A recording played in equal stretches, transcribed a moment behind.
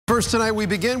First tonight, we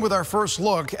begin with our first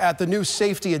look at the new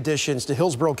safety additions to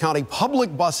Hillsborough County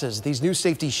public buses. These new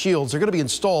safety shields are going to be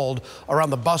installed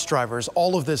around the bus drivers.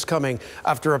 All of this coming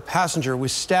after a passenger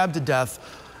was stabbed to death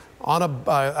on a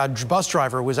bus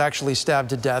driver was actually stabbed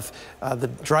to death. The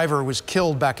driver was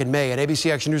killed back in May. And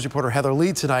ABC Action News reporter Heather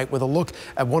Lee tonight with a look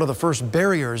at one of the first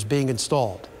barriers being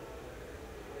installed.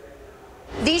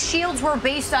 These shields were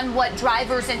based on what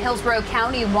drivers in Hillsborough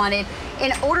County wanted.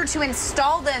 In order to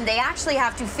install them, they actually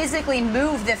have to physically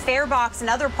move the fare box and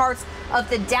other parts of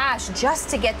the dash just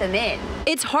to get them in.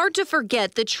 It's hard to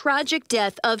forget the tragic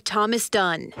death of Thomas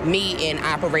Dunn. Me and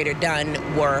Operator Dunn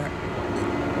were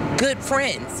good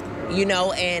friends, you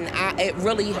know, and it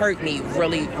really hurt me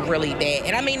really bad.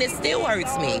 And I mean, it still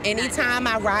hurts me. Anytime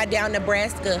I ride down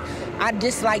Nebraska, I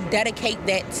just dedicate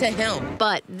that to him.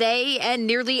 But they and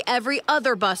nearly every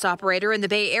other bus operator in the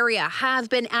Bay Area have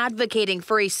been advocating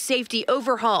for a safety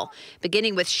overhaul,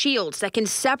 beginning with shields that can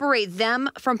separate them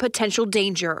from potential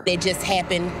danger. It just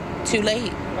happened too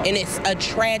late, and it's a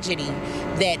tragedy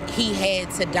that he had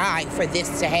to die for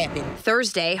this to happen.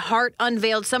 Thursday, HART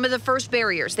unveiled some of the first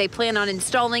barriers they plan on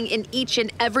installing in each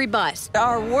and every bus.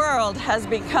 Our world has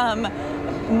become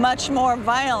much more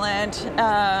violent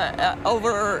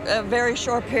over a very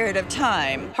short period of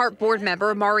time. HART board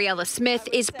member Mariella Smith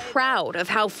is proud of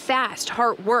how fast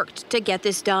HART worked to get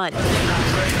this done.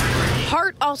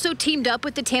 HART also teamed up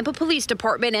with the Tampa Police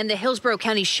Department and the Hillsborough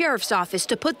County Sheriff's Office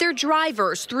to put their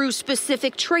drivers through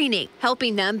specific training,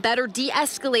 helping them better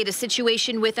de-escalate a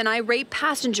situation with an irate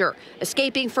passenger,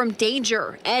 escaping from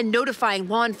danger, and notifying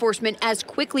law enforcement as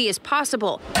quickly as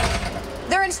possible.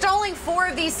 They're installing 4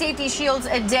 of these safety shields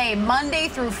a day, Monday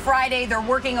through Friday. They're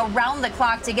working around the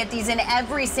clock to get these in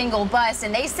every single bus,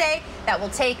 and they say that will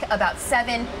take about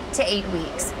 7 to 8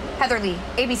 weeks. Heather Lee,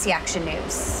 ABC Action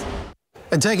News.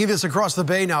 And taking this across the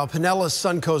bay now, Pinellas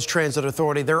Suncoast Transit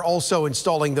Authority, they're also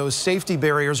installing those safety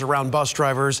barriers around bus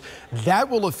drivers. That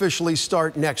will officially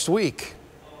start next week.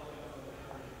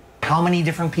 How many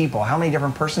different people, how many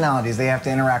different personalities they have to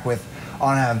interact with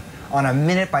on a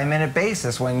minute-by-minute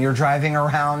basis when you're driving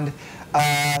around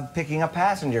picking up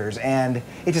passengers. And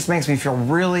it just makes me feel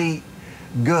really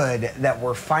good that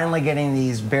we're finally getting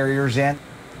these barriers in.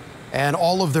 And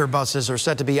all of their buses are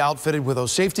set to be outfitted with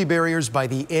those safety barriers by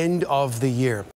the end of the year.